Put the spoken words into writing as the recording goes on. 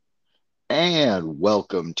and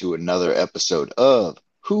welcome to another episode of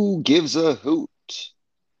Who Gives a Hoot.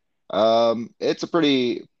 It's a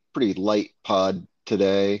pretty light pod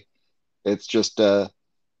today. It's just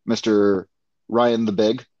Mr. Ryan the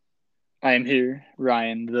Big. I am here,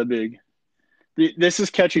 Ryan the Big. This is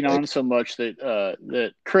catching on Big. so much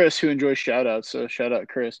that Chris, who enjoys shout outs, so shout out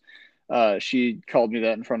Chris, she called me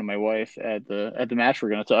that in front of my wife at the match we're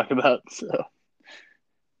going to talk about. So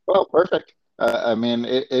Well, perfect.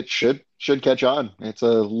 It should catch on. It's a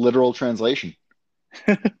literal translation.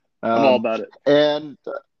 I'm all Um, about it. and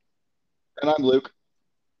I'm Luke.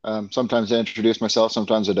 Sometimes I introduce myself,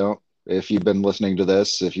 sometimes I don't. If you've been listening to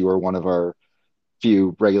this, if you are one of our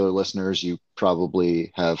few regular listeners, you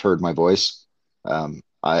probably have heard my voice.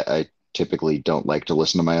 I typically don't like to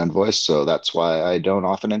listen to my own voice, so that's why I don't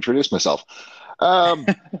often introduce myself. Um,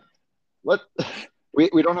 let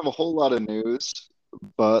we don't have a whole lot of news,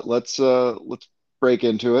 but let's break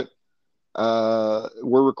into it.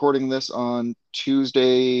 We're recording this on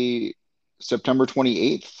Tuesday, September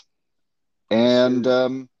 28th, Yes, and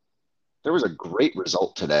sir. there was a great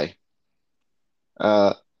result today.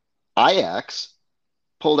 Uh, Ajax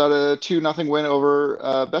pulled out a 2-0 win over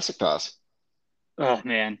Besiktas. Oh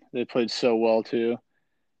man, they played so well too.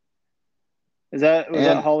 Is that was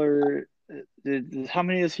that And Haller? How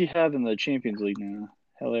many does he have in the Champions League now?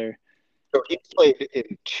 Heller. so he played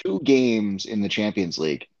in 2 games in the Champions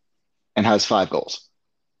League and has 5 goals,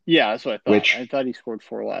 Yeah, that's what I thought. I which thought he scored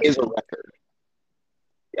four last is a time. record.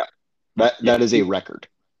 Yeah, that Yeah, that is a record.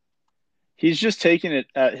 he's just taking it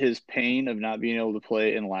at his pain of not being able to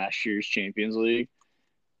play in last year's Champions League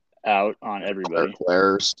out on everybody.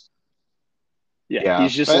 Players. Yeah, Yeah.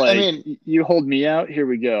 he's just I like, mean, you hold me out, here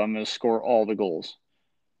we go. I'm going to score all the goals.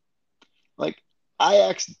 like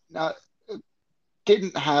Ajax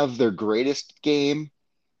didn't have their greatest game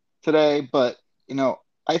today, but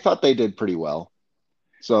I thought they did pretty well.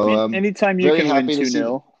 I So mean, I'm anytime you very can win happy to 2 see them.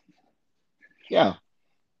 0, Yeah.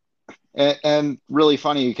 And really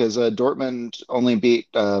funny because Dortmund only beat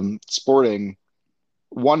Sporting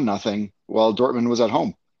 1-0 while Dortmund was at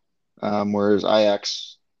home, whereas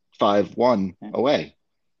Ajax 5-1 away.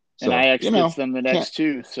 and So, Ajax gets them the can't. next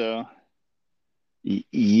two. So,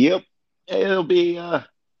 Yep. It'll be a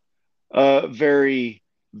very,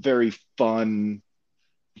 very fun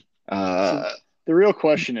so uh, the real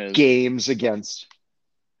question is games against.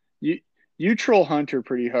 you, you troll Hunter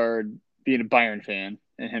pretty hard being a Bayern fan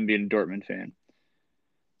and him being a Dortmund fan.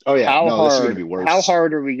 Oh, yeah. How No, this is going to hard be how worse.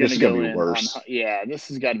 hard are we going This to is going to go be in on worse. yeah, this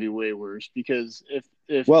has got to be way worse because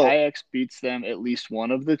if Well, Ajax beats them at least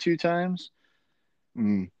one of the two times,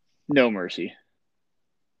 mm, no mercy.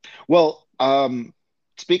 well,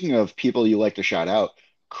 speaking of people you like to shout out,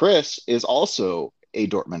 Chris is also a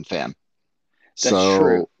Dortmund fan. That's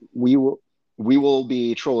true. So we will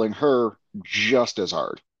be trolling her just as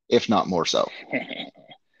hard, if not more so.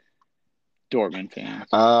 Dortmund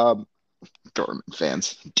fans. Um, Dortmund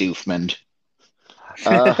fans, Doofman.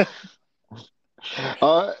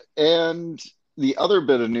 Uh, and the other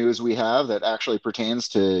bit of news we have that actually pertains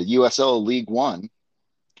to USL League One,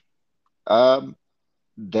 um,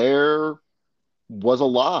 there was a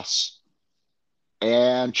loss,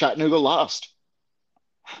 and Chattanooga lost.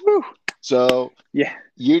 Whew. So Yeah,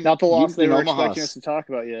 Un- not the loss they Union were Omaha, expecting us to talk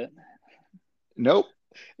about yet. nope,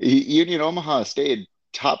 Union Omaha stayed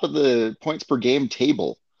top of the points per game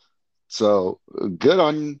table. So good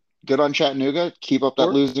on Chattanooga. Keep up that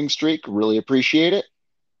We're losing streak. Really appreciate it.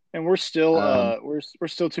 and we're still Um, we're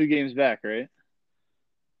still 2 games back, right?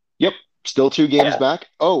 yep, still 2 games back.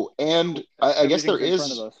 Oh, and So I guess there everything's in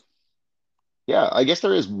front of is, us. yeah, I guess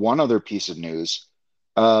there is one other piece of news.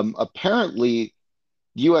 Apparently,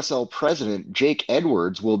 USL president Jake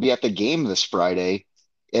Edwards will be at the game this Friday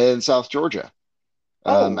in South Georgia,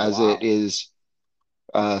 Oh as it wow. is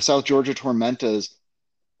South Georgia Tormenta's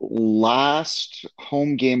last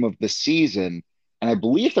home game of the season, and I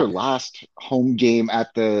believe their last home game at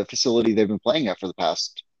the facility they've been playing at for the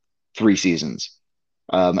past 3 seasons,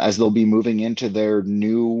 as they'll be moving into their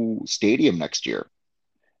new stadium next year.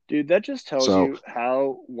 Dude, that just tells So, you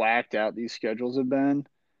how whacked out these schedules have been.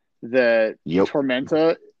 That yep,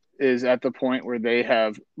 Tormenta is at the point where they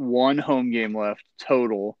have one home game left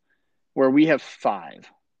total, where we have five.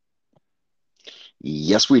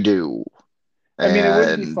 yes, we do, I mean, it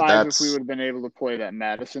wouldn't be and five if we that's would have been able to play that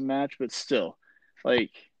Madison match, but still,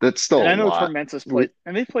 like, that's still and a I know lot. Tormenta's We, played,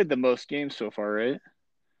 and they've played the most games so far, right?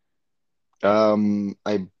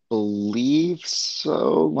 I believe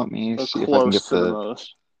so. So close to the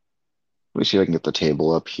most. Let me see if I can get the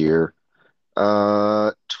table up here.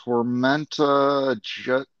 Tormenta,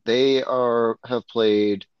 they have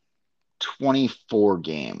played 24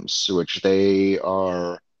 games, which they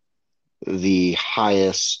are the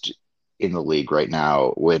highest in the league right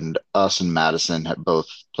now, when us and Madison have both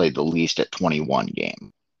played the least at 21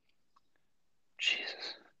 games. Jesus.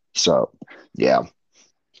 So, yeah,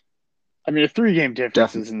 I mean, a 3 game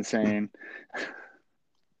difference is definitely. insane.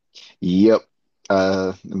 Yep.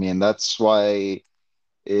 I mean, that's why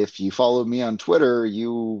if you follow me on Twitter,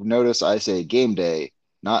 you notice I say game day,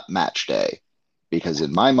 not match day. Because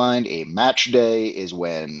in my mind, a match day is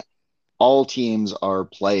when all teams are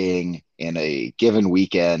playing in a given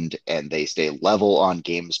weekend and they stay level on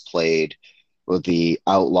games played, with the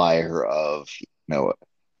outlier of,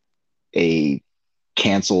 a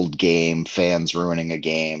canceled game, fans ruining a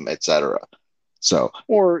game, etc. So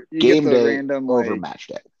Or you get game the day random over like, match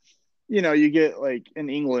day. you get like in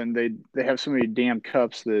England they have so many damn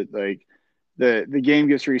cups that like the game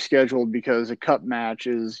gets rescheduled because a cup match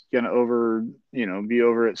is gonna be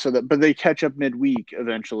over it, so that but they catch up midweek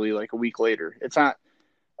eventually, like a week later. It's not,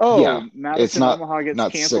 Yeah, oh, it's Madison not Omaha gets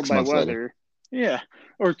not canceled six by months later. weather. Yeah.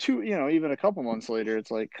 Or two, even a couple months later.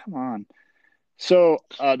 It's like, come on. So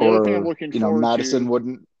the other thing I'm Or, looking forward Madison to,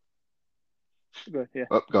 wouldn't. yeah,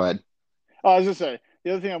 Oh, go ahead. I was gonna say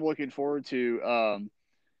the other thing I'm looking forward to.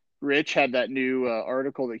 Rich had that new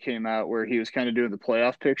article that came out where he was kind of doing the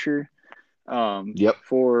playoff picture Yep.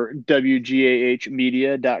 for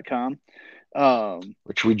WGAHmedia.com.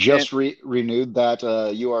 Which we And just renewed that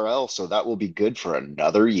URL, so that will be good for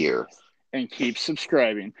another year. and keep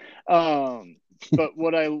subscribing. But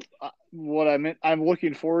I'm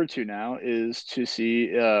looking forward to now is to see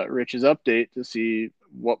Rich's update to see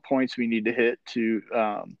what points we need to hit to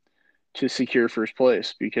secure first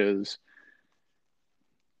place, because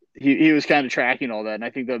he was kind of tracking all that, and I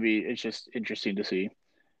think it's just interesting to see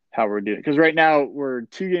how we're doing, because right now we're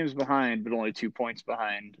 2 games behind, but only 2 points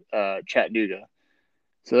behind Chattanooga.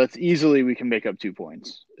 So that's easily we can make up 2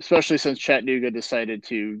 points, especially since Chattanooga decided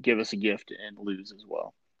to give us a gift and lose as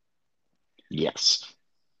well. Yes.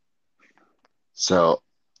 So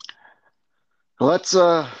let's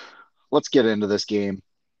get into this game.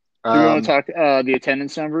 Do we want to Um, talk the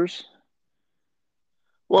attendance numbers?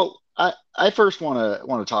 well, I first want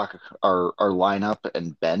to talk our lineup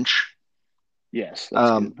and bench. Yes, that's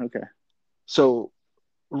Um, good. Okay. so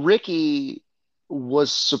Ricky was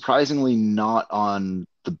surprisingly not on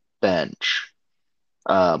the bench,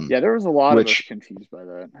 um, Yeah, there was a lot of us which, confused by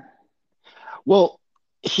that. well,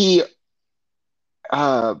 he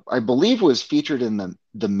I believe was featured in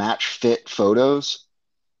the match fit photos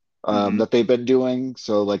Mm-hmm. that they've been doing.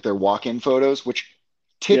 So like their walk-in photos, which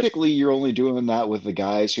Yep. typically you're only doing that with the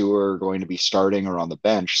guys who are going to be starting or on the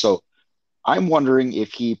bench. So I'm wondering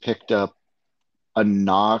if he picked up a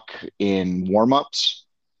knock in warm-ups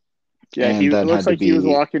Yeah, and it then looks had to like he was be,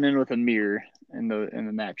 walking in with a mirror in the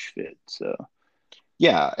match fit. So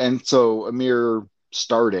yeah. And so Amir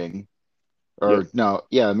starting, yep. or no,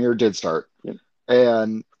 yeah, Amir did start. Yep.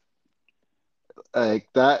 And like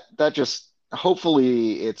that just,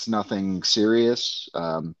 hopefully it's nothing serious.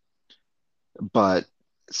 But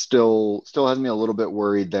still has me a little bit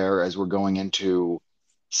worried there as we're going into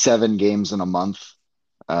 7 games in a month,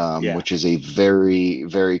 Yeah. which is a very,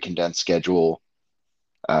 very condensed schedule.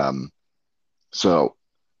 Um, so,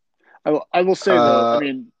 I will say though, I uh,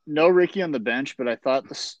 mean, no Ricky on the bench, but I thought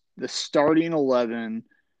the starting 11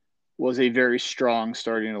 was a very strong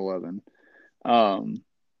starting 11. Um,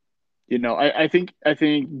 I think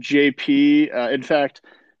JP. In fact,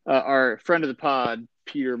 our friend of the pod,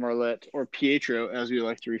 Peter Marlette, or Pietro, as we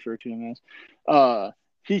like to refer to him as,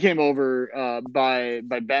 he came over by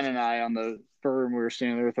Ben and I on the firm. We were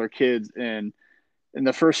standing there with our kids, and in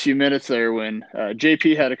the first few minutes there, when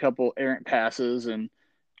JP had a couple errant passes and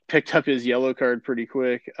picked up his yellow card pretty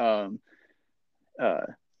quick, uh,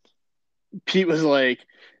 Pete was like,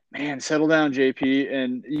 "Man, settle down, JP,"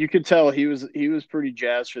 and you could tell he was pretty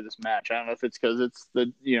jazzed for this match. I don't know if it's because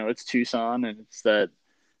it's Tucson and it's the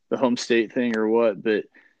home state thing or what, but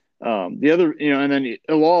the other, and then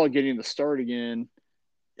Ilal getting the start again.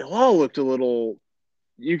 Ilal looked a little.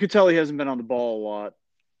 You could tell he hasn't been on the ball a lot.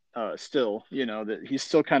 Still, that he's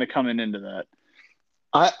still kind of coming into that.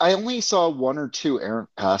 I only saw one or two errant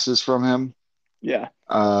passes from him. Yeah.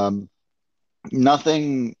 Um,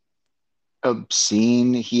 Nothing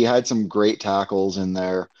obscene. He had some great tackles in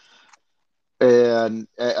there. And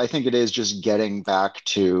I think it is just getting back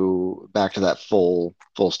to that full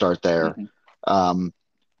start there. Mm-hmm. Um,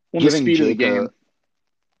 Well, the Giving speed of the Jake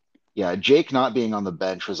game. Jake not being on the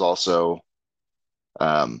bench was also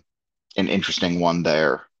um, an interesting one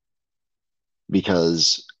there,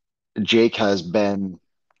 because Jake has been,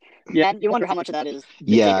 Yeah, you wonder how much of that is the Jacob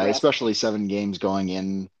yeah, rest. especially 7 games going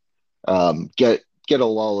in. get a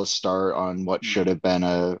lawless start on what should have been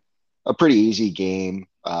a pretty easy game.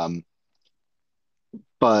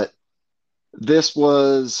 But this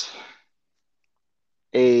was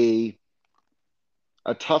a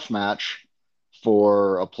a tough match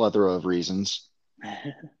for a plethora of reasons.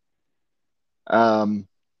 Um,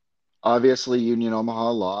 Obviously, Union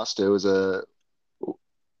Omaha lost. It was a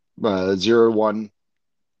 0-1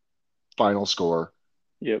 final score.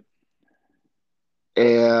 Yep.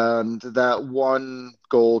 And that one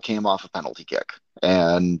goal came off a penalty kick.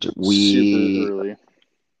 And Super early.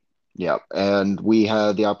 we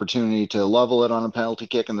had the opportunity to level it on a penalty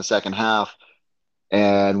kick in the second half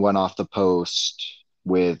and went off the post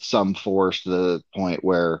with some force to the point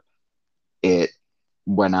where it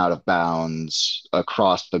went out of bounds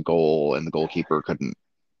across the goal and the goalkeeper couldn't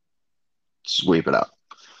sweep it up.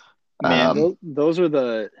 Man, Um, those are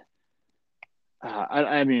the.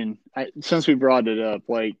 I mean, since we brought it up,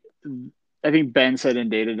 like I think Ben said in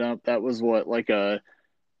Data Dump that was what like a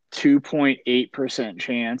 2.8%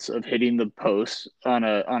 chance of hitting the post on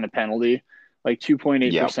a penalty. Like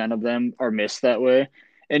yeah, 2.8% of them are missed that way.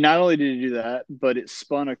 And not only did it do that, but it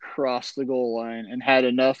spun across the goal line and had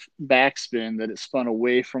enough backspin that it spun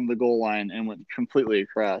away from the goal line and went completely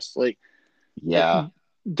across. Like yeah,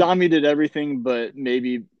 Dami did everything but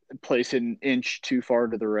maybe place it an inch too far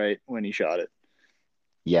to the right when he shot it.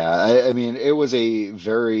 yeah. I mean, it was a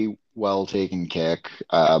very well taken kick.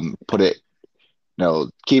 Put it, no,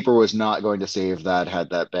 keeper was not going to save that had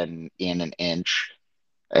that been in an inch,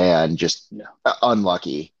 and just Yeah,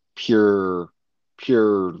 unlucky, pure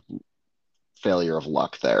failure of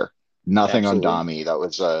luck there. Nothing on absolutely. Dami. That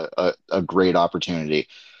was a great opportunity.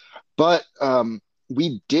 But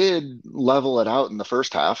we did level it out in the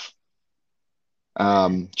first half.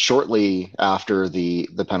 Shortly after the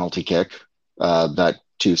penalty kick that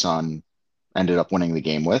Tucson ended up winning the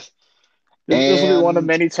game with. This will be one of And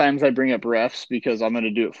many times I bring up refs because I'm going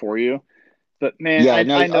to do it for you. But man, yeah, I,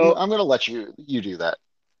 no, I know I'm gonna let you do that.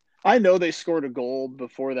 I know they scored a goal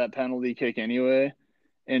before that penalty kick anyway,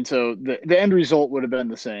 and so the end result would have been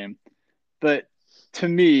the same. But to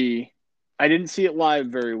me, I didn't see it live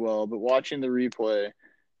very well, but watching the replay,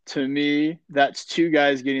 to me, that's two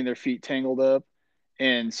guys getting their feet tangled up,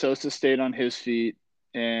 and Sosa stayed on his feet,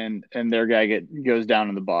 and their guy goes down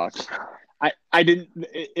in the box. I didn't.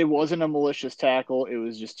 It wasn't a malicious tackle. It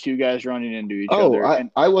was just two guys running into each Oh, other, and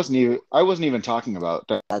I wasn't even talking about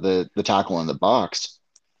the tackle in the box.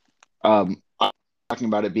 I'm talking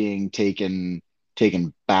about it being taken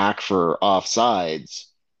back for offsides,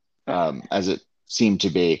 as it seemed to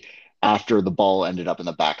be after the ball ended up in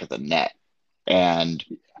the back of the net. And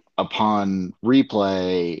upon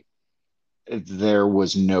replay, there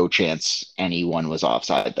was no chance anyone was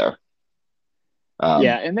offside there.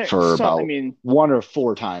 yeah, and there. For So I about mean, one or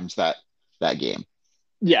four times that game.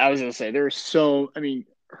 yeah, I was gonna say there's so. I mean,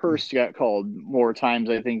 Hurst got called more times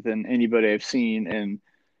I think than anybody I've seen, and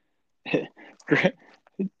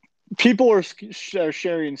people are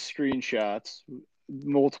sharing screenshots,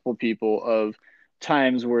 multiple people of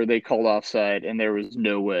times where they called offside and there was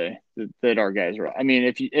no way that our guys were. I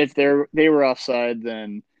mean, if they were offside,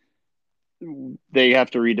 then they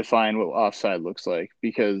have to redefine what offside looks like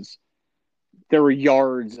because there were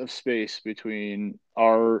yards of space between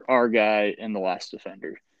our guy and the last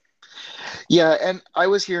defender. Yeah, and I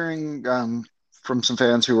was hearing from some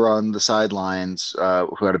fans who were on the sidelines,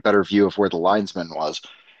 who had a better view of where the linesman was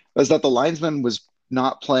that the linesman was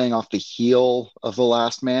not playing off the heel of the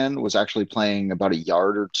last man, was actually playing about a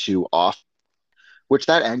yard or two off, which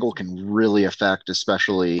that angle can really affect,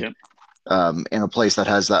 especially Yep. in a place that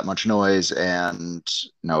has that much noise and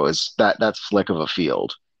is that's flick of a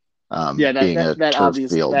field, Yeah, that being that a that turf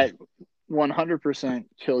obvious field. that 100%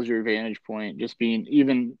 kills your vantage point just being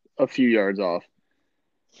even a few yards off.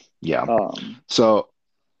 Yeah. Um, So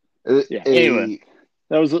yeah. Anyway, a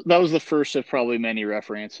that was the first of probably many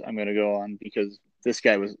reference I'm going to go on because this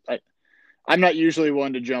guy was. I'm not usually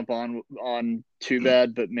one to jump on too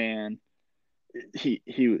bad, but man, he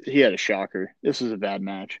had a shocker. This was a bad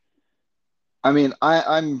match. I mean,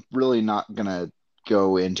 I'm really not gonna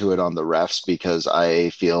go into it on the refs because I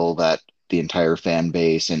feel that the entire fan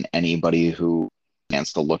base and anybody who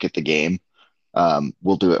wants to look at the game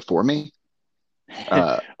will do it for me.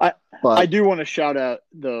 Uh, I I but do want to shout out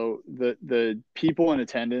though the people in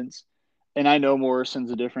attendance, and I know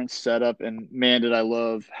Morrison's a different setup, and man, did I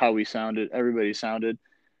love how we sounded. Everybody sounded,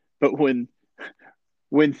 but when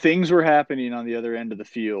things were happening on the other end of the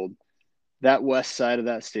field, that west side of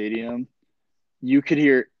that stadium, you could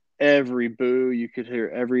hear every boo, you could hear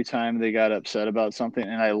every time they got upset about something,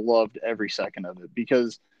 and I loved every second of it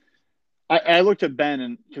because I looked at Ben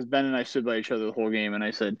and because Ben and I stood by each other the whole game, and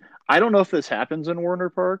I said, I don't know if this happens in Warner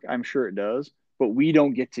Park. I'm sure it does, but we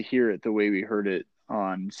don't get to hear it the way we heard it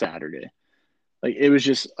on Saturday. Like it was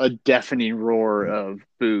just a deafening roar of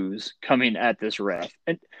boos coming at this ref,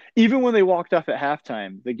 and even when they walked off at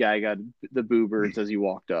halftime, the guy got the boo birds as he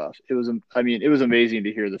walked off. It was, I mean, it was amazing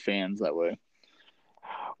to hear the fans that way.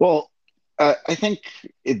 Well, I think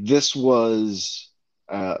this was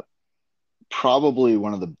uh, probably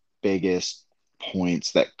one of the biggest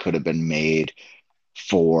points that could have been made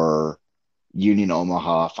for Union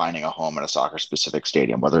Omaha finding a home in a soccer specific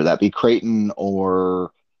stadium, whether that be Creighton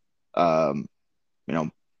or um, you know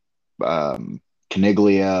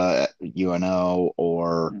Caniglia at UNO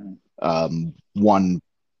or Mhm. one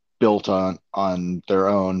built on their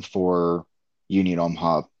own for Union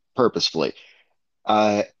Omaha purposefully.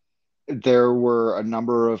 Uh, there were a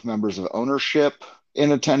number of members of ownership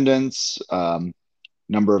in attendance,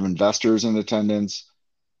 number of investors in attendance,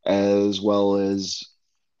 as well as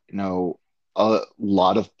a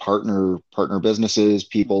lot of partner businesses,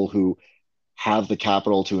 people who have the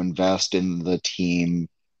capital to invest in the team,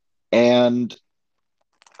 and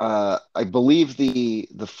I believe the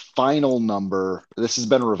final number. This has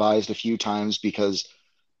been revised a few times because,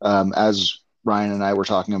 as Ryan and I were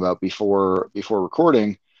talking about before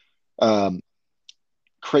recording, um,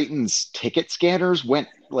 Creighton's ticket scanners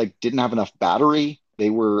didn't have enough battery. They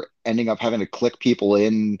were ending up having to click people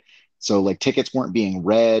in, so like tickets weren't being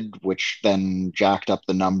read, which then jacked up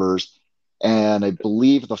the numbers. And I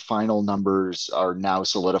believe the final numbers are now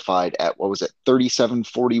solidified at what was it,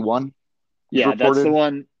 3741 Yeah, that's the reported.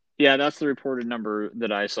 one. Yeah, that's the reported number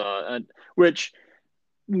that I saw, which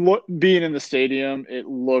being in the stadium, it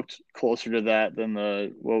looked closer to that than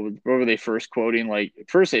what were they first quoting? Like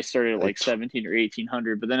first they started at like Like 17 or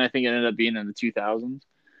 1800, but then I think it ended up being in the 2000s.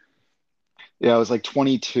 yeah, it was like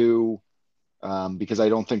 22, because I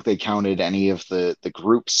don't think they counted any of the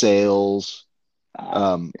group sales.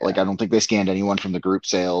 Like Yeah. I don't think they scanned anyone from the group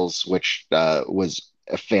sales, which was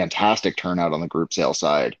a fantastic turnout on the group sale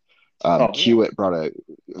side. Oh yeah. Hewitt brought a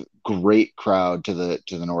great crowd to the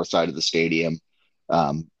north side of the stadium.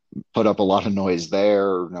 Um, Put up a lot of noise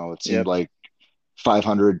there. It seemed Yep. like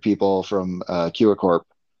 500 people from Hewitt Corp.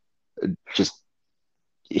 Just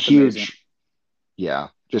It's amazing. huge, yeah,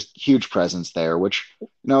 just huge presence there, which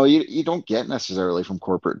you don't get necessarily from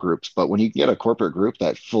corporate groups, but when you get a corporate group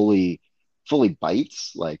that fully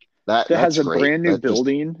bites like that, That has that's a great. brand new That just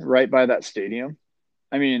building right by that stadium.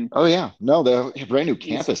 I mean, oh yeah, no, the brand new it's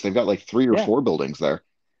campus. They've got like three or yeah. four buildings there.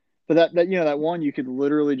 But that that one you could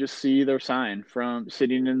literally just see their sign from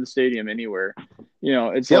sitting in the stadium anywhere.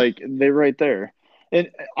 It's Yep. like they're right there. And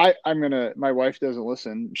I'm gonna. My wife doesn't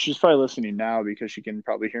listen. She's probably listening now because she can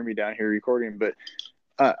probably hear me down here recording. But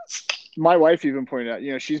uh, my wife even pointed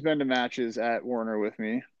out, she's been to matches at Warner with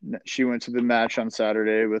me. She went to the match on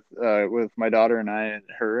Saturday with my daughter and I and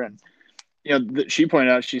her, and she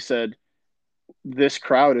pointed out. She said this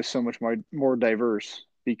crowd is so much more diverse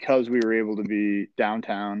because we were able to be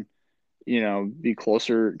downtown, be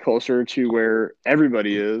closer to where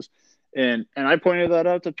everybody is. And I pointed that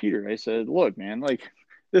out to Peter. I said, look, man, like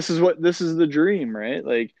this is the dream, right?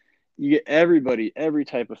 Like you get everybody, every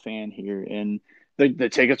type of fan here, and the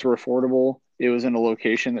tickets were affordable. It was in a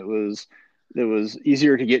location that was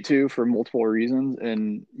easier to get to for multiple reasons,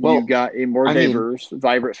 and you Well, got a more I mean, diverse,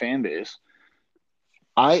 vibrant fan base.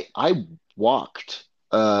 I walked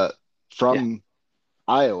Yeah. from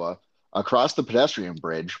Iowa across the pedestrian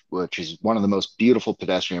bridge, which is one of the most beautiful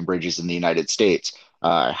pedestrian bridges in the United States.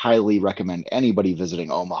 I highly recommend anybody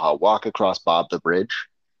visiting Omaha walk across Bob the Bridge.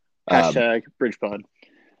 Um, Hashtag BridgePod.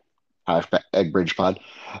 Hashtag Bridge Pod.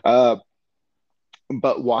 Uh,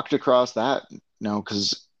 but walked across that,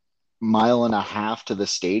 because mile and a half to the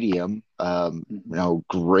stadium. Mhm.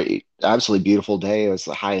 Great, absolutely beautiful day. It was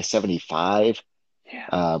the high of 75. Yeah.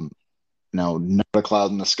 Um, Not a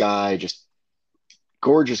cloud in the sky, just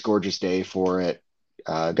gorgeous, gorgeous day for it.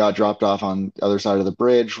 Got dropped off on the other side of the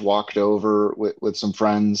bridge, walked over with some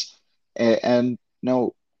friends, and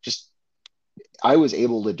just I was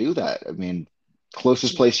able to do that. I mean,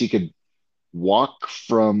 closest place you could walk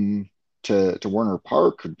from to Warner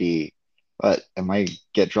Park would be, but am I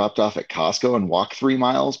get dropped off at Costco and walk 3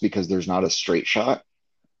 miles because there's not a straight shot?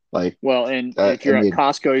 Like, Well, and if I you're at mean,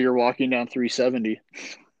 Costco, you're walking down 370.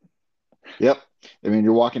 yep. I mean,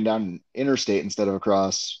 you're walking down interstate instead of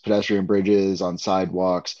across pedestrian bridges on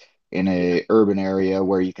sidewalks in Yeah. a urban area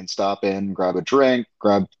where you can stop in, grab a drink,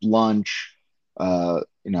 grab lunch, uh,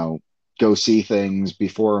 you know, go see things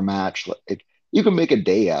before a match. Like, you can make a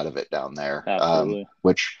day out of it down there, Absolutely.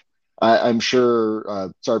 which I'm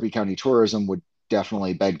sure Sarpy County Tourism would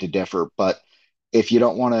definitely beg to differ. But if you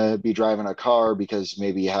don't want to be driving a car because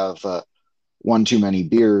maybe you have one too many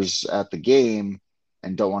beers at the game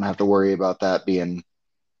and don't want to have to worry about that being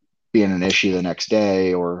an issue the next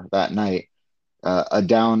day or that night, a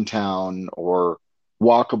downtown or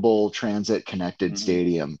walkable transit connected Hmm.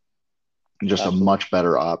 stadium, just a Absolutely. much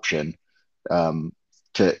better option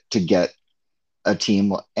to get a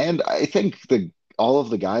team. And I think the all of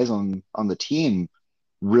the guys on the team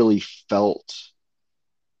really felt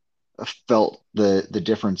the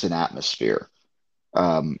difference in atmosphere.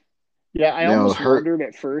 Um, Yeah, I almost Hurt. wondered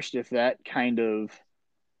at first if that kind of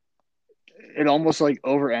it almost like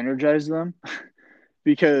over energized them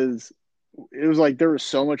because it was like there was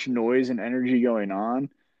so much noise and energy going on.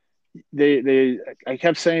 They I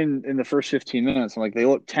kept saying in the first 15 minutes, I'm like they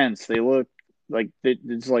look tense. They look like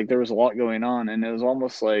it's like there was a lot going on, and it was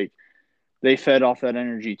almost like they fed off that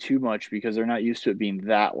energy too much because they're not used to it being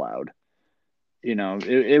that loud.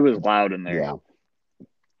 It was loud in there. Yeah,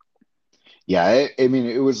 yeah. I mean,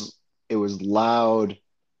 it was loud.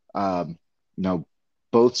 Um, you know,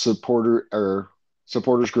 both supporters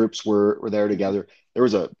groups were there Mm-hmm. together. There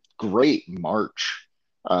was a great march,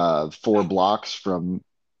 4 blocks from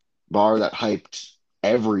bar that hyped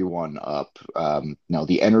everyone up.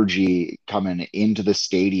 The energy coming into the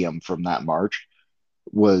stadium from that march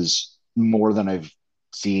was more than I've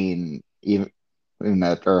seen even in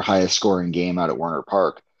that our highest scoring game out at Werner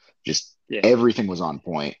Park. Just Yeah, everything was on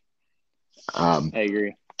point. Um, I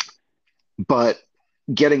agree. but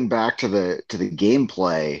getting back to the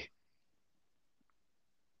gameplay,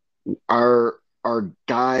 our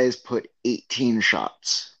guys put 18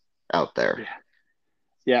 shots out there. Yeah.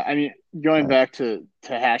 Yeah, I mean, going Uh, back to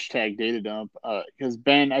hashtag data dump, because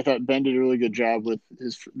I thought Ben did a really good job with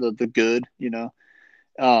the good,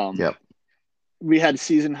 Um, yep. we had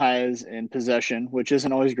season highs in possession, which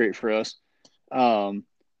isn't always great for us. Um,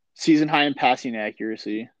 Season high in passing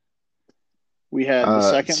accuracy. We had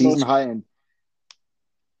the second Season most. high in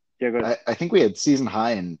Yeah, go ahead. I think we had season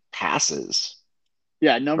high in passes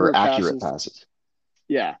Yeah, number or of accurate passes. passes.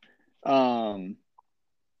 Yeah. Um,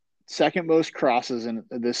 Second most crosses in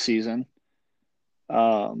this season.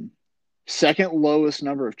 Um, Second lowest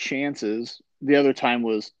number of chances. The the other time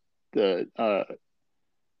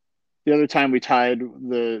we tied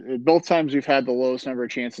the both times we've had the lowest number of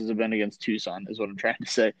chances have been against Tucson is what I'm trying to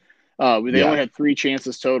say. They only Yeah. had 3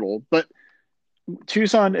 chances total, but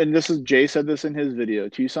Tucson, and this is Jay said this in his video.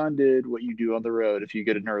 Tucson did what you do on the road if you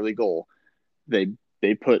get an early goal. They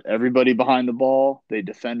they put everybody behind the ball. They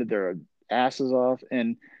defended their asses off,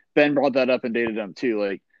 and Ben brought that up in data dump too.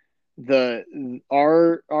 Like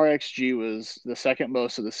our XG was the second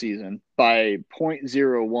most of the season by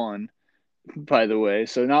 0.01, by the way.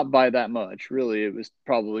 So not by that much. Really, it was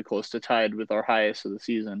probably close to tied with our highest of the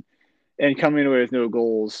season. And coming away with no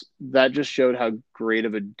goals, that just showed how great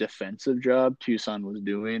of a defensive job Tucson was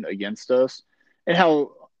doing against us and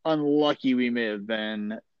how unlucky we may have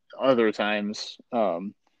been other times.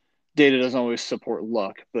 Data doesn't always support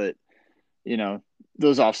luck, but you know,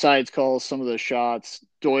 those offsides calls, some of those shots,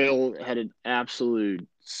 Doyle had an absolute,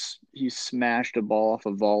 he smashed a ball off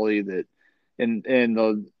a volley that in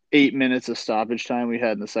the 8 minutes of stoppage time we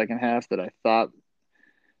had in the second half that I thought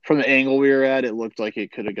from the angle we were at, it looked like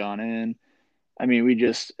it could have gone in. I mean,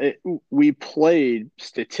 we played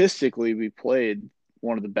statistically, we played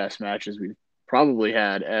one of the best matches we've probably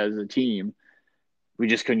had as a team. We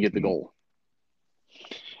just couldn't get the Mhm. goal.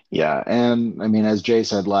 Yeah. And I mean, as Jay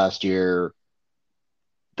said last year,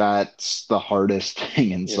 that's the hardest thing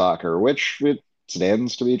in Yeah. soccer, which it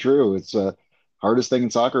stands to be true. It's hardest thing in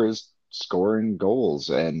soccer is scoring goals.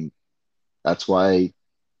 And that's why,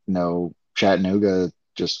 Chattanooga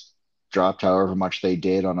just dropped however much they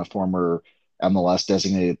did on a former MLS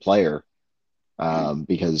designated player, Mm-hmm.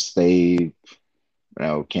 because they,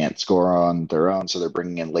 can't score on their own. So they're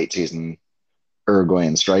bringing in late season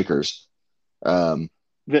Uruguayan strikers, um,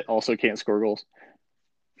 That also can't score goals.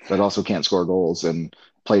 that also can't score goals and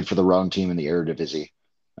played for the wrong team in the Eredivisie.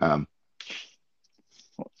 Um,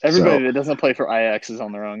 Everybody so that doesn't play for Ajax is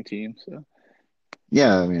on their own team. So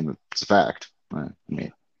yeah, I mean, it's a fact. I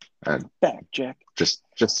mean, uh, back, Jack. just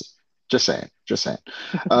just saying.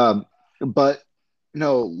 Um, but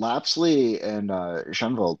no, Lapsley and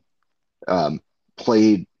Schoenfeld um,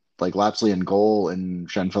 played like Lapsley in goal and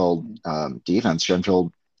Schoenfeld Mm-hmm. defense.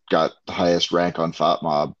 Schoenfeld got the highest rank on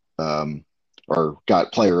FotMob, or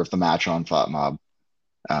got player of the match on FotMob.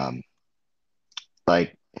 Um,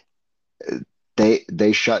 like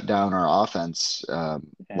they shut down our offense. Yeah.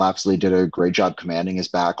 Lapsley did a great job commanding his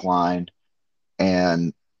back line,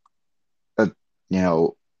 and uh, you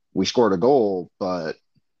know we scored a goal, but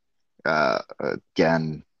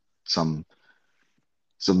Again, some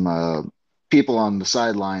some people on the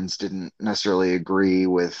sidelines didn't necessarily agree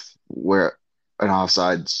with where an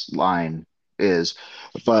offsides line is,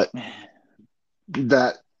 but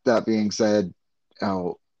that that being said, you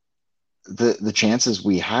know, the chances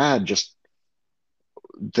we had, just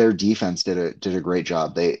their defense did a great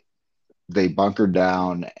job. They bunkered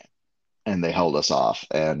down and they held us off,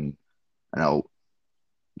 and you know,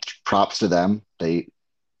 props to them.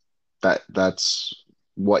 That's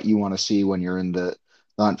what you want to see when you're in the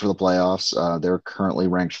hunt for the playoffs. They're currently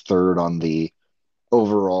ranked third on the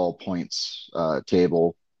overall points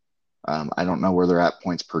table. I don't know where they're at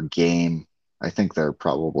points per game. I think they're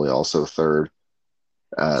probably also third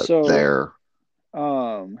So, there.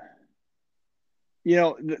 um,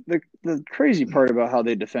 the crazy part about how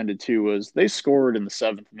they defended too was they scored in the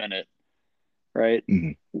seventh minute, right?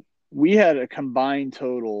 Mhm. We had a combined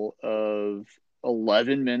total of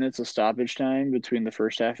 11 minutes of stoppage time between the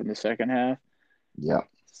first half and the second half. Yeah,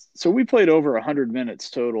 So we played over 100 minutes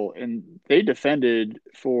total, and they defended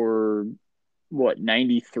for what,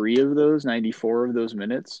 93 of those, 94 of those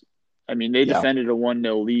minutes. I mean, they yeah, defended a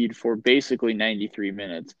 1-0 lead for basically 93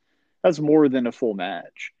 minutes. That's more than a full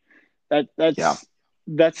match. That yeah, that's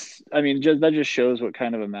that's I mean, that just shows what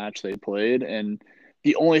kind of a match they played. And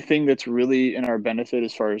the only thing that's really in our benefit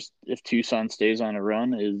as far as if Tucson stays on a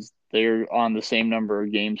run is they're on the same number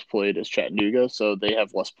of games played as Chattanooga, so they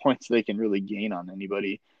have less points they can really gain on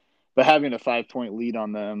anybody. But having a 5 point lead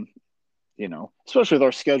on them, especially with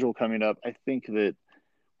our schedule coming up, I think that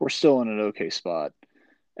we're still in an okay spot.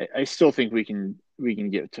 I still think we can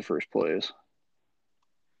get to first place.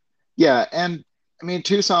 yeah. And I mean,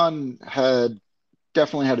 Tucson had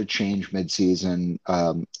definitely had a change midseason.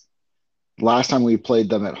 Last time we played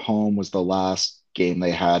them at home was the last game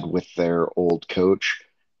they had with their old coach,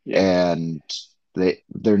 Yeah. and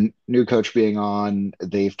their new coach being on,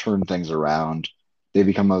 they've turned things around. They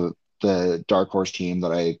become the dark horse team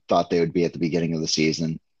that I thought they would be at the beginning of the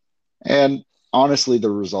season. And honestly, the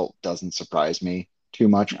result doesn't surprise me too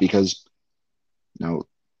much No. because you know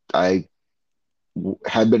I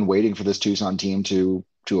had been waiting for this Tucson team to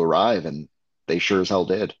arrive, and they sure as hell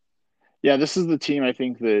did. Yeah, this is the team I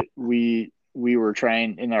think that we were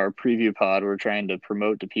trying in our preview pod, we are trying to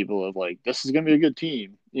promote to people of like this is gonna be a good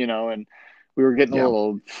team, and we were getting a Yeah,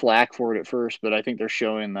 little flack for it at first, but I think they're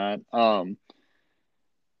showing that.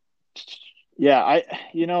 Yeah, I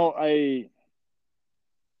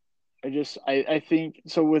think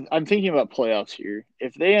so with I'm thinking about playoffs here.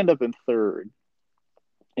 If they end up in third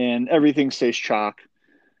and everything stays chalk,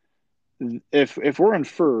 if we're in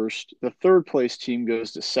first, the third place team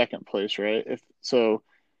goes to second place, right? If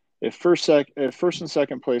first and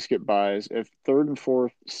second place get buys, if third and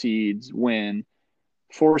fourth seeds win,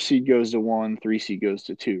 four seed goes to one, three seed goes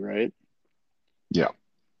to two, right? yeah,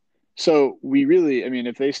 So we really, I mean,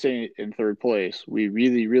 if they stay in third place, we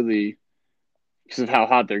really, really, because of how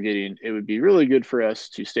hot they're getting, it would be really good for us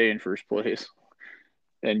to stay in first place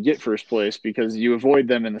and get first place because you avoid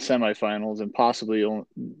them in the semifinals and possibly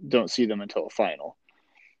don't see them until a final.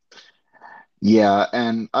 yeah.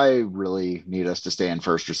 And I really need us to stay in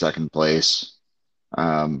first or second place.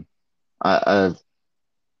 Um, I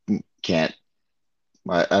can't.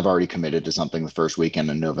 I've already committed to something the first weekend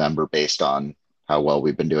in November based on how well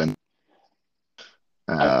we've been doing.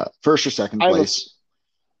 I First or second I have a place.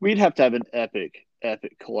 we'd have to have an epic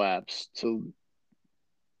collapse to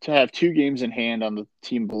have two games in hand on the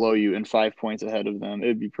team below you and 5 points ahead of them. It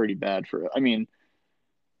would be pretty bad for. I mean,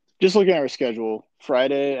 just looking at our schedule,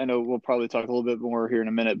 Friday. I know we'll probably talk a little bit more here in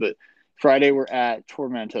a minute, but Friday we're at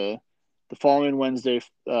Tormenta. The following Wednesday,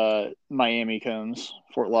 Miami comes,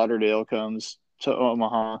 Fort Lauderdale comes to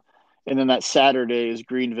Omaha, and then that Saturday is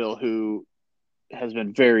Greenville, who has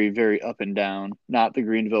been very, very up and down. Not the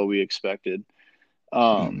Greenville we expected.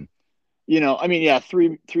 Um, Mhm. I mean, yeah,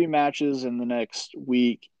 three matches in the next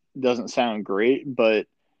week doesn't sound great, but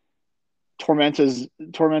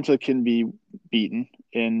Tormenta can be beaten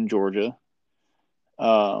in Georgia.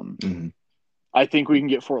 Um, Mhm. I think we can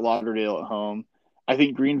get Fort Lauderdale at home. I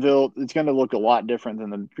think Greenville, it's going to look a lot different than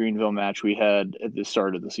the Greenville match we had at the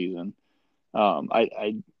start of the season.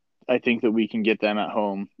 I think that we can get them at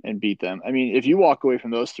home and beat them. I mean, if you walk away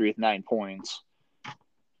from those three with 9 points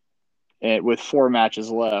and with four matches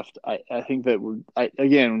left, I think that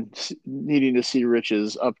again, needing to see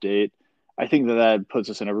Rich's update, I think that puts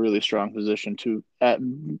us in a really strong position to at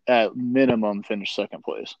minimum finish second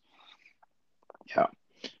place. Yeah.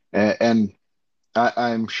 And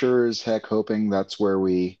I'm sure as heck hoping that's where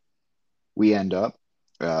we end up.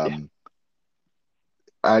 Yeah.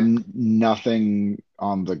 I'm nothing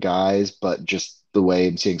on the guys, but just the way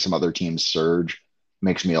and seeing some other teams surge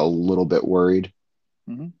makes me a little bit worried.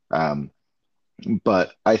 Hmm. Um,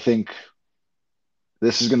 but I think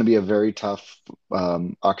this is going to be a very tough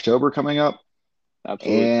October coming up,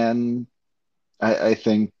 Absolutely. and I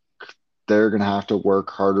think they're going to have to work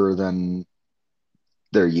harder than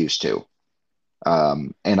they're used to.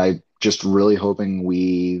 And I just really hoping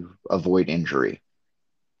we avoid injury.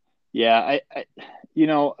 Yeah,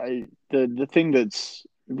 the thing that's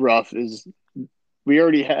rough is we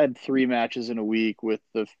already had 3 matches in a week with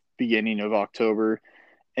the beginning of October,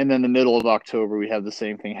 and then the middle of October we have the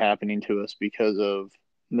same thing happening to us because of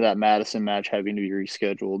that Madison match having to be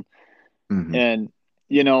rescheduled. Hmm. And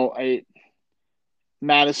I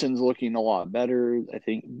Madison's looking a lot better. I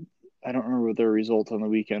think I don't remember what their result on the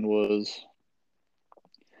weekend was.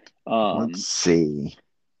 Let's Um, see.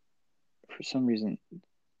 for some reason,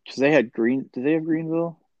 because they had Green. Did they have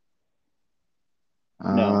Greenville?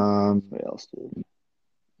 No, Um, somebody else did.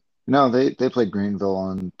 no, they played Greenville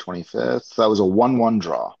on 25th. That was a 1-1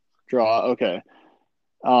 draw. Draw. Okay.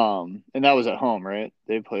 And that was at home, right?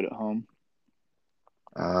 They played at home.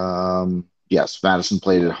 Yes, Madison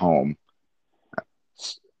played at home.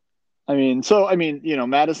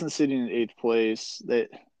 Madison's sitting in eighth place.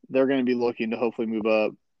 They're going to be looking to hopefully move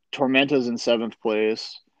up. Tormenta's in seventh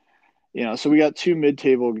place. So we got two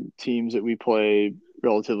mid-table teams that we play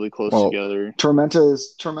relatively close Well, together.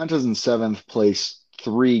 Tormenta's in seventh place,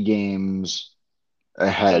 3 games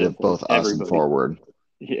Ahead ahead of of both us and everybody. Forward.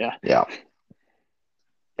 Yeah. Yeah.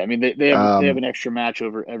 I mean, they have Um, an extra match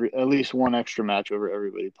over at least one extra match over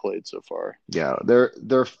everybody played so far. yeah, they're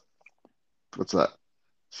what's that?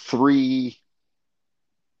 Three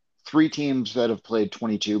three teams that have played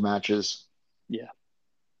 22 matches. Yeah.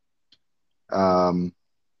 Um,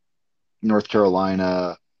 North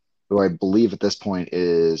Carolina, who I believe at this point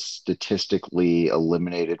is statistically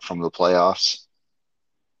eliminated from the playoffs.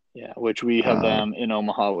 Yeah, which we have Uh, them in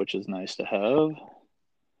Omaha, which is nice to have.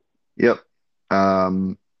 yep.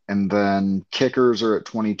 And then kickers are at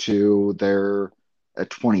 22. They're at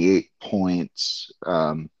 28 points.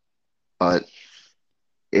 But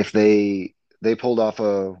if they pulled off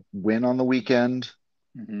a win on the weekend,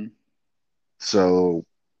 Hmm. so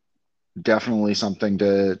definitely something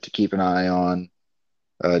to keep an eye on.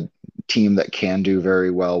 A team that can do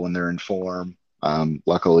very well when they're in form.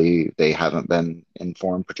 Luckily, they haven't been in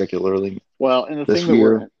form particularly Well, and the this thing that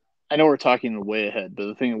year. I know we're talking way ahead, but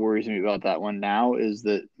the thing that worries me about that one now is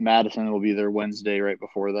that Madison will be there Wednesday right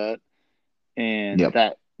before that. And Yep.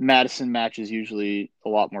 that Madison match is usually a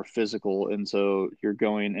lot more physical. And so you're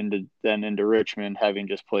going into Richmond having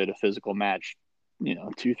just played a physical match,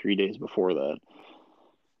 2, 3 days before that.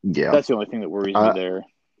 Yeah. That's the only thing that worries me I, there.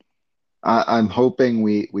 I'm hoping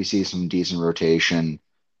we see some decent rotation.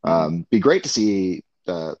 Mm-hmm. Be great to see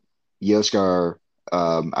Yoskar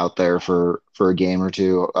out there for a game or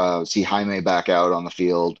two. See Jaime back out on the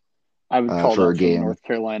field I would call for that a for the game. North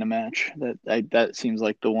Carolina match. That seems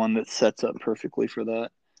like the one that sets up perfectly for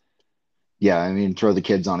that. Yeah, I mean, throw the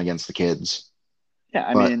kids on against the kids. Yeah,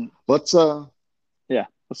 I But mean, let's yeah.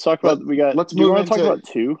 Let's talk let about we got. let's Do you move want to talk into about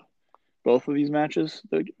two? Both of these matches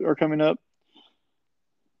that are coming up.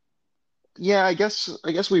 yeah, I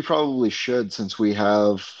guess we probably should since we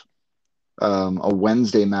have a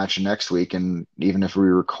Wednesday match next week, and even if we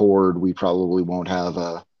record, we probably won't have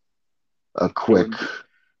a It quick would be,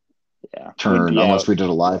 yeah, wouldn't turn be unless out. we did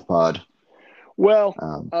a live pod. Well,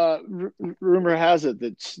 Um, rumor has it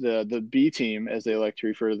that the B team, as they like to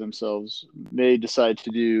refer to themselves, may decide to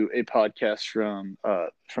do a podcast from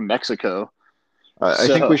Mexico. I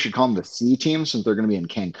think So we should call them the C team since they're going to be in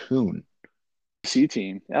Cancun. C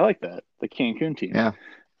team, I like that, the Cancun team. Yeah.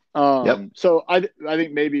 Yep. So I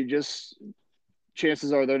think maybe just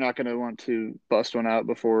chances are they're not going to want to bust one out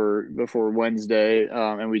before Wednesday,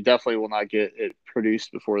 and we definitely will not get it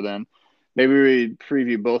produced before then. Maybe we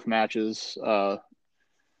preview both matches, and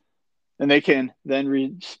they can then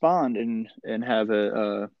respond and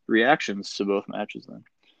have reactions to both matches. Then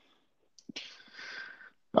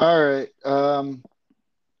All right.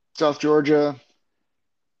 South Georgia,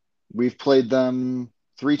 we've played them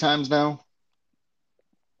 3 times now,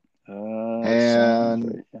 sounds and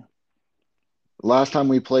right. Yeah. last time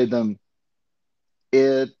we played them,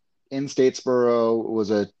 it in Statesboro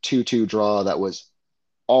was a 2-2 draw that was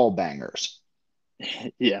all bangers.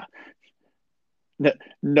 Yeah.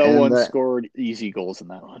 No And one that scored easy goals in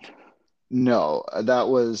that one. no, that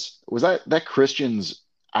was that Christian's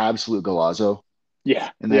absolute golazo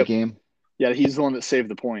Yeah. in that Yep. game. Yeah. He's the one that saved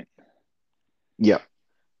the point. Yep.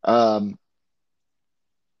 Um,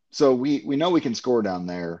 so we know we can score down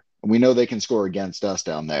there. We know they can score against us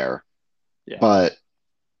down there. Yeah. But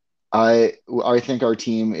I think our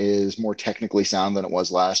team is more technically sound than it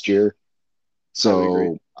was last year. I would agree.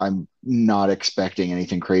 So I'm not expecting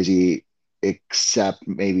anything crazy except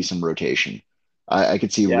maybe some rotation. I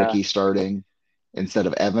could see Yeah. Ricky starting instead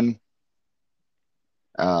of Evan.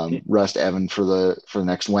 He- Rest Evan for the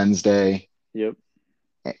next Wednesday, Yep.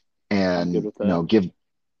 I'm good and with that.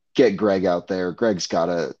 get Greg out there. Greg's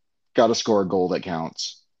gotta score a goal that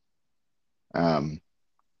counts. Um,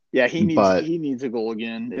 Yeah, but he needs a goal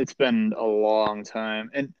again. It's been a long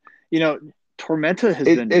time. And you know, Tormenta has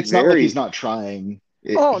been it's not like he's very not trying.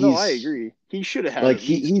 Oh no, I He's agree. He should have had like at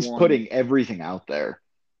least he's one. putting everything out there,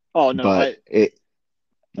 Oh no, but I it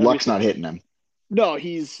luck's everything. not hitting him. No,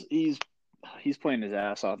 he's playing his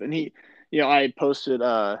ass off. And I posted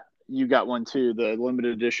you got one too, the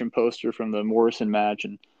limited edition poster from the Morrison match,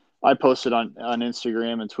 and I posted on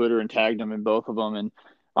Instagram and Twitter and tagged him in both of them. And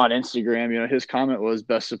on Instagram, his comment was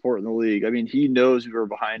best support in the league. I mean, he knows we were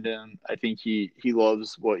behind him. I think he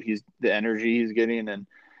loves the energy he's getting, and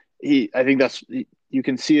I think you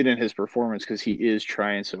can see it in his performance because he is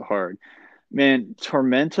trying so hard. Man,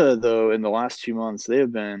 Tormenta though in the last 2 months they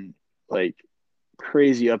have been like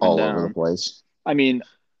crazy up and All over the down. place. I mean,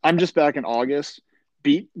 I'm just back in August.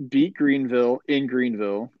 Beat Greenville in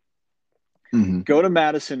Greenville. Hmm. Go to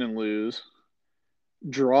Madison and lose.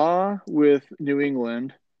 Draw with New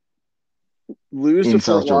England. Lose to In Fort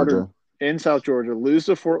South Lauderdale Georgia. in South Georgia. Lose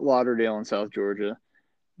to Fort Lauderdale in South Georgia.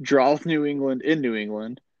 Draw with New England in New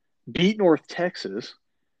England. Beat North Texas.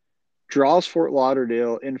 Draws Fort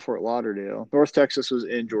Lauderdale in Fort Lauderdale. North Texas was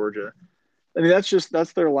in Georgia. I mean,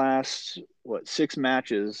 that's their last 6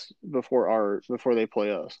 matches before they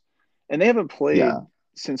play us, and they haven't Yeah. played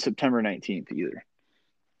since September 19th either.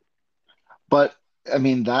 But I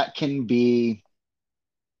mean that can be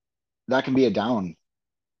a down.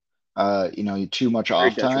 Too much Very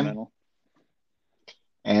off time, detrimental.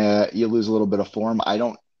 and you lose a little bit of form. I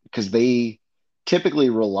don't because they typically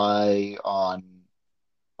rely on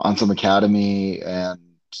some academy and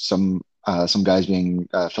some guys being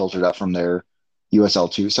filtered up from their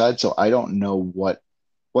USL2 side. So I don't know what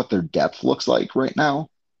their depth looks like right now.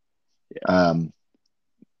 Yeah. Um,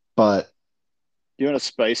 but Do you want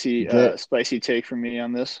a spicy take from me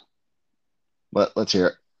on this? let's hear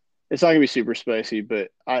it. It's not gonna be super spicy,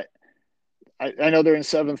 but I know they're in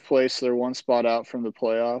seventh place. They're one spot out from the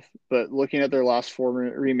playoff. But looking at their last four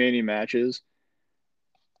remaining matches,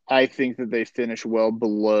 I think that they finish well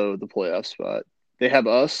below the playoff spot. They have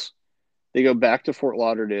us. They go back to Fort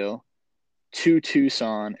Lauderdale, to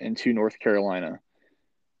Tucson, and to North Carolina.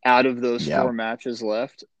 Out of those Yeah, four matches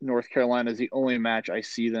left, North Carolina is the only match I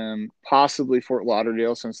see them, possibly Fort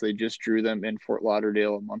Lauderdale, since they just drew them in Fort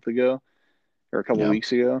Lauderdale a month ago or a couple yeah,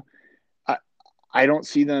 weeks ago. I, I don't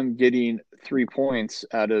see them getting 3 points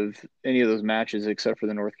out of any of those matches except for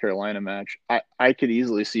the North Carolina match. I could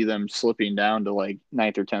easily see them slipping down to like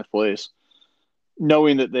ninth or 10th place,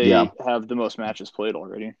 knowing that yeah, they have the most matches played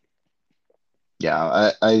already.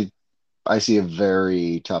 yeah. I see a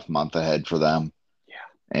very tough month ahead for them, Yeah.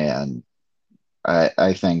 and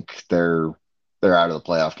I think they're out of the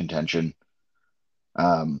playoff contention.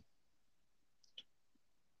 Um,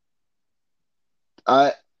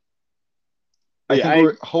 I But I yeah, think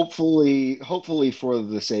we're hopefully for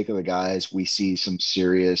the sake of the guys, we see some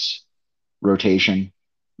serious rotation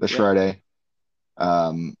this yeah. Friday.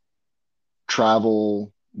 Um,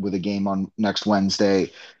 Travel with a game on next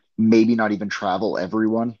Wednesday. Maybe not even travel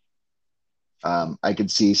everyone. I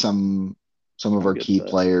could see some of I'm our good with key that.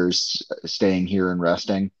 players staying here and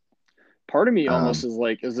resting. Part of me almost Um, is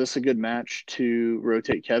like, is this a good match to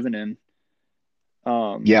rotate Kevin in?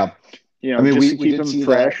 Um, yeah, I mean just to we keep did him see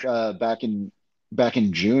that fresh. back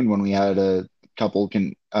in June when we had a couple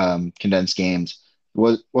condensed games.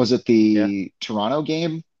 Was it Yeah. the Toronto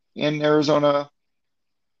game in Arizona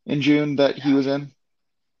in June that he was in?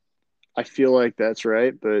 I feel like that's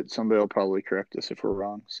right, but somebody will probably correct us if we're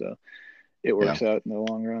wrong. So it Yeah, works out in the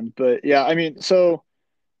long run. But yeah, I mean, so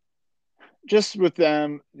just with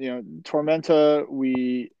them, Tormenta,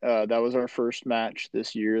 we that was our first match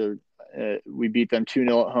this year. We beat them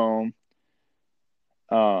 2-0 at home.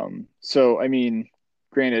 So I mean,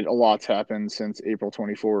 granted, a lot's happened since April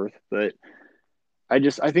 24th, but I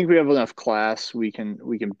think we have enough class. We can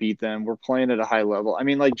beat them. We're playing at a high level. I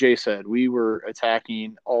mean, like Jay said, we were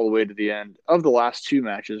attacking all the way to the end of the last two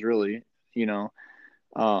matches. Really, you know,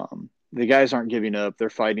 the guys aren't giving up. They're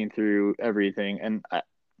fighting through everything, and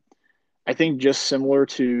I think just similar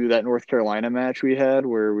to that North Carolina match we had,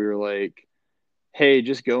 where we were like, "Hey,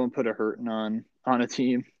 just go and put a hurting on a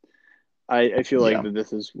team." I feel like yeah, that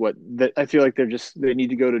this is what that I feel like they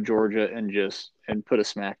need to go to Georgia and put a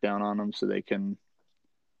smackdown on them so they can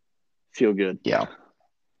Feel good. Yeah.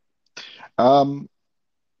 Um,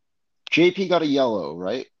 JP got a yellow,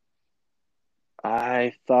 right?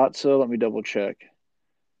 I thought so. Let me double check.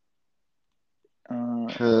 Uh,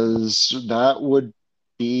 Because that would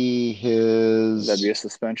be that'd be his. a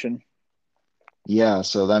suspension, Yeah,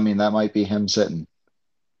 so I mean that might be him sitting.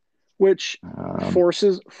 which Um,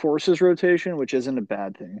 forces rotation, which isn't a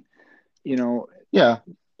bad thing. You know, yeah,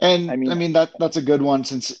 I and I mean, mean that's a good one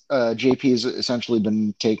since JP's essentially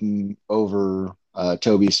been taking over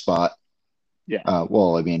Toby's spot. yeah,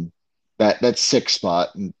 Well, I mean that's sixth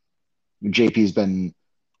spot, and JP's been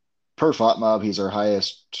per FOTMob, he's our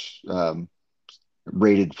highest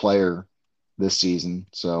rated player this season,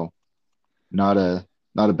 so not a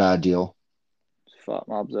not a bad deal. Fought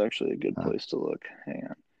Mob's actually a good Uh, place to look. Hang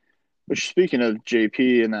on. Which, speaking of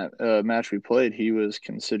JP, in that match we played, he was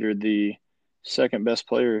considered the second best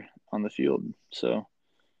player on the field. So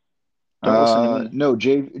don't listen to me. no,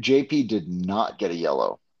 JP did not get a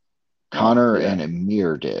yellow. Oh, Connor yeah. and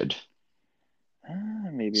Amir did.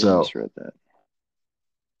 Maybe I So misread that.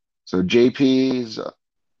 so JP's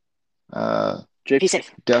JP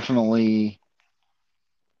safe. definitely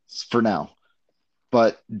for now.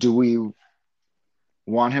 But do we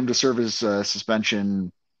want him to serve his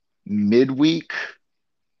suspension midweek,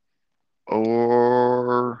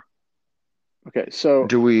 or Okay, so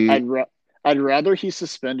do we I'd rather he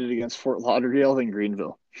suspended against Fort Lauderdale than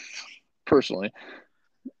Greenville, personally.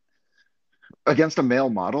 against a male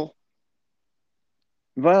model?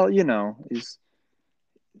 Well,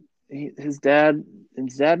 his dad and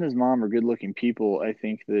his mom are good-looking people. I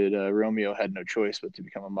think that Romeo had no choice but to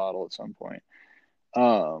become a model at some point.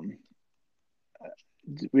 Um,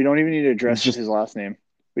 we don't even need to address Just his last name.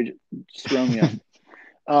 We just Romeo.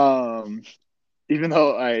 Um, Even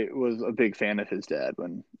though I was a big fan of his dad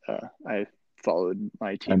when I followed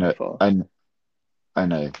my I team to know follow. I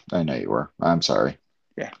know you were. I'm sorry.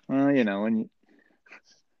 Yeah, well,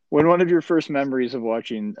 when one of your first memories of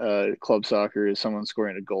watching club soccer is someone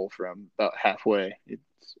scoring a goal from about halfway,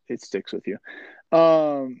 it sticks with you.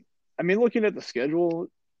 I mean, looking at the schedule,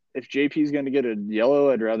 if JP is going to get a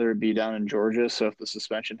yellow, I'd rather it be down in Georgia. So if the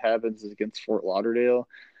suspension happens is against Fort Lauderdale.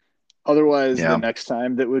 Otherwise, the Yeah, next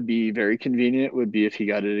time that would be very convenient would be if he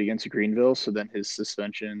got it against Greenville. So then his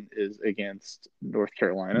suspension is against North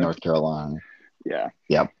Carolina. North Carolina. Yeah.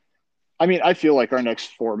 Yeah. I mean, I feel like our next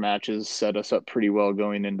four matches set us up pretty well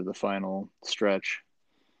going into the final stretch.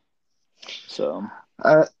 So,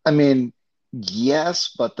 I mean,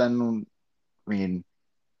 yes, but then I mean,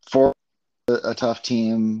 for a tough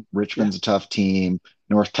team, yeah. Richmond's a tough team,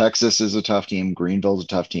 North Texas is a tough team, Greenville's a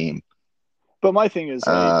tough team. But my thing is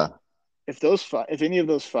like Uh, if any of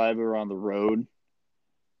those five are on the road,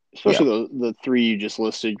 yeah, especially the three you just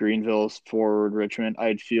listed, Greenville, Forward, Richmond,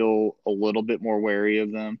 I'd feel a little bit more wary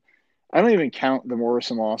of them. I don't even count the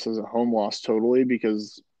Morrison loss as a home loss totally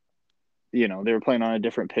because they were playing on a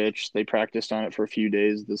different pitch. They practiced on it for a few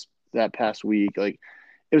days that past week. Like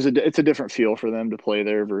it's a different feel for them to play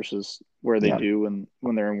there versus where they yeah, do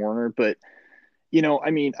when they're in Warner. But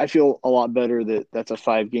I mean, I feel a lot better that that's a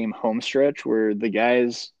 5 game home stretch where the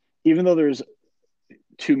guys, even though there's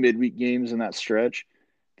two midweek games in that stretch,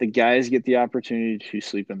 the guys get the opportunity to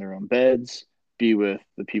sleep in their own beds, be with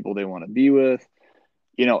the people they want to be with.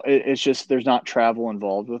 It's just there's not travel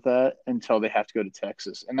involved with that until they have to go to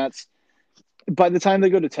Texas, and that's by the time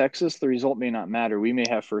they go to Texas, the result may not matter. We may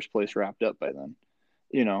have first place wrapped up by then.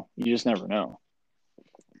 You just never know.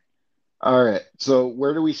 All right. So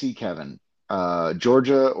where do we see Kevin?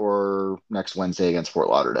 Georgia or next Wednesday against Fort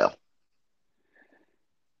Lauderdale?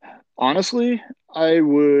 Honestly, I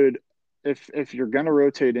would if you're gonna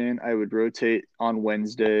rotate in, I would rotate on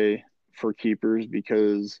Wednesday for keepers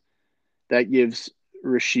because that gives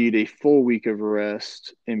Rashid a full week of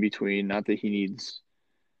rest in between. Not that he needs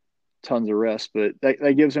tons of rest, but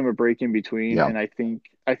that gives him a break in between. Yeah. And I think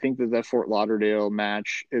that Fort Lauderdale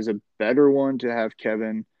match is a better one to have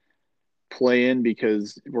Kevin play in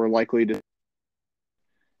because we're likely to.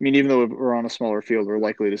 I mean, even though we're on a smaller field, we're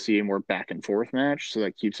likely to see a more back and forth match, so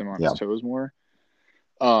that keeps him on his Yeah. toes more.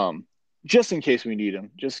 Um, just in case we need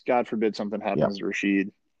him. Just God forbid something Yeah. happens to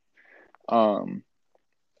Rashid. Um,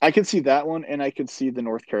 I could see that one, and I could see the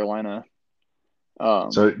North Carolina.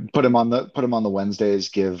 Um, So put him on the Wednesdays,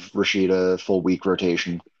 give Rashid a full week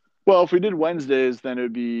rotation. well, if we did Wednesdays, then it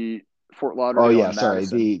would be Fort Oh Lauderdale yeah, and sorry.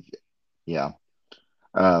 Madison. Yeah.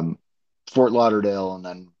 Um, Fort Lauderdale and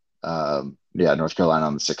then yeah, North Carolina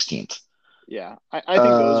on the 16th. Yeah, I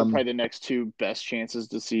think those are Um, probably the next two best chances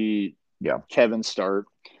to see yeah. Kevin start.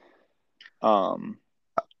 Um,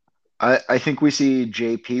 I think we see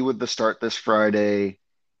JP with the start this Friday.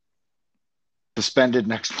 suspended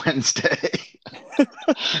next Wednesday.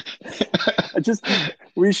 I just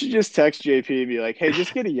we should just text JP and be like, hey,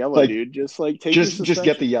 just get a yellow, Like dude. Just like take your just get the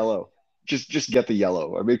suspension. yellow. Just get the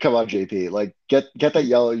yellow. I mean, come on, JP. Like get that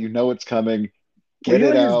yellow. You know it's coming. Well, Get you know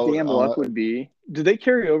it what his out. damn luck would be? Do they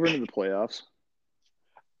carry over into the playoffs?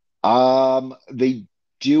 They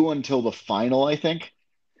do until the final, I think.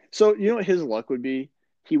 So you know what his luck would be?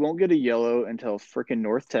 He won't get a yellow until freaking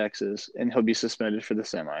North Texas, and he'll be suspended for the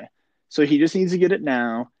semi. So he just needs to get it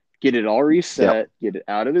now, get it all Yep. reset, get it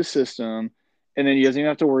out of his system, and then he doesn't even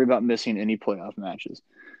have to worry about missing any playoff matches.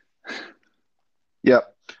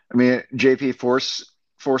 Yep. I mean, JP force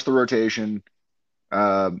the rotation.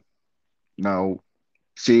 Um, no,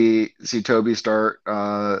 see Toby start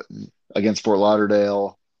against Fort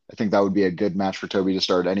Lauderdale. I think that would be a good match for Toby to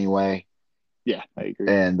start anyway. Yeah, I agree.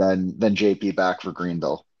 And then JP back for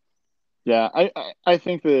Greenville. Yeah, I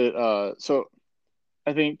think that so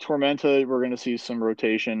I think Tormenta we're going to see some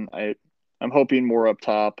rotation. I'm hoping more up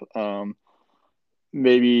top.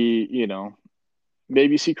 Maybe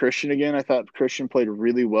maybe see Christian again. I thought Christian played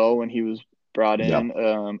really well when he was brought Yeah.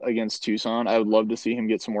 in against Tucson. I would love to see him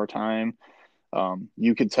get some more time.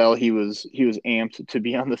 You could tell he was amped to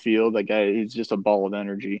be on the field. That guy, he's just a ball of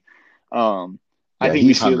energy. Um, I Yeah, think we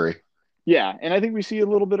he's see, hungry. yeah, and I think we see a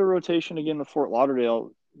little bit of rotation again with Fort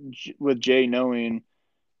Lauderdale, with Jay knowing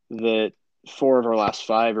that four of our last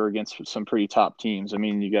five are against some pretty top teams. I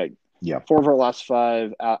mean, you got Yeah. four of our last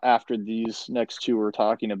five after these next two we're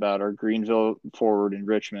talking about are Greenville, Forward, and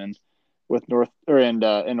Richmond, with North or and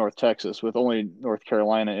in North Texas, with only North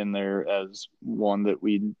Carolina in there as one that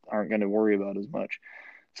we aren't going to worry about as much.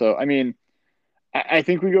 So, I mean, I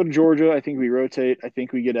think we go to Georgia. I think we rotate. I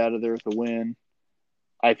think we get out of there with a win.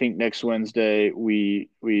 I think next Wednesday we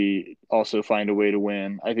also find a way to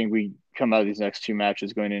win. I think we come out of these next two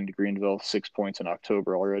matches going into Greenville 6 points in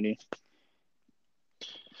October already.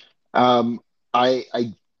 Um, I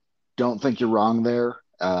don't think you're wrong there.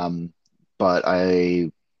 But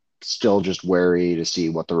I still just wary to see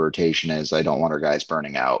what the rotation is. I don't want our guys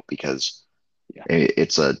burning out because Yeah.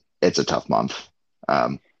 it's a tough month.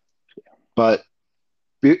 Um, but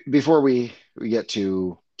before we get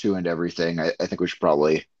to end everything, I think we should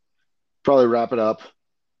probably wrap it up.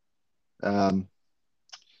 Um,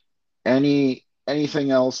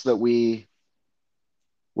 anything else that we're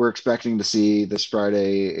expecting to see this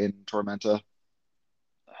Friday in Tormenta?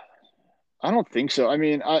 I don't think so. I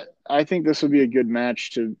mean, I think this would be a good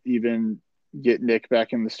match to even get Nick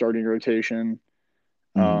back in the starting rotation.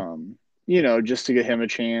 Mhm. Just to get him a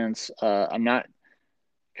chance. I'm not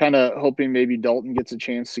kind of hoping maybe Dalton gets a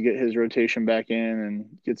chance to get his rotation back in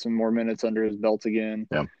and get some more minutes under his belt again.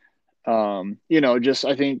 Yeah. Just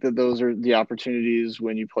I think that those are the opportunities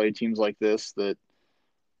when you play teams like this that,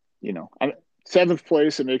 I'm seventh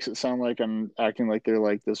place. It makes it sound like I'm acting like they're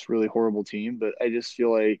like this really horrible team, but I just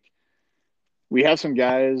feel like we have some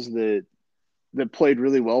guys that played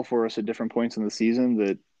really well for us at different points in the season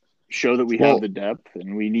that show that we have the Well, depth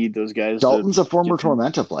and we need those guys to Dalton's a former get some.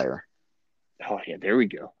 Tormenta player. Oh yeah, there we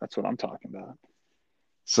go. That's what I'm talking about.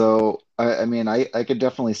 So I mean I could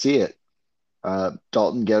definitely see it.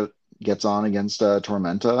 Dalton gets on against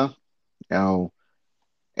Tormenta, you know,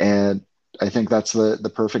 and I think that's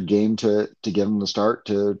the perfect game to get him to start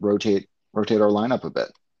to rotate our lineup a bit.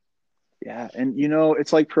 Yeah, and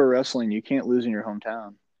it's like pro wrestling. You can't lose in your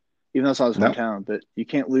hometown, even though it's not his No, hometown. But you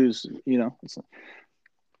can't lose. So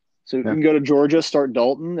we yeah. can go to Georgia, start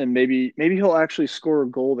Dalton, and maybe he'll actually score a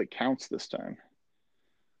goal that counts this time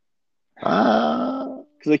Uh,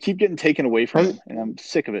 because they keep getting taken away from I him, and I'm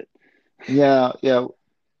sick of it. yeah.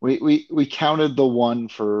 We counted the one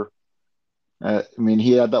for. I mean,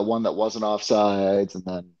 he had that one that wasn't offsides, and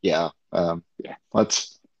then yeah. Yeah,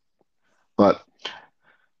 Let's. But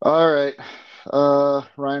all right,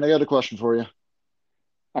 Ryan, I got a question for you.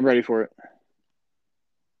 I'm ready for it.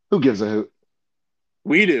 Who gives a hoot?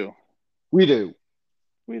 We do. We do.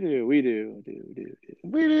 We do. We do. Do. Do. Do.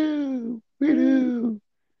 We do. We Do. do.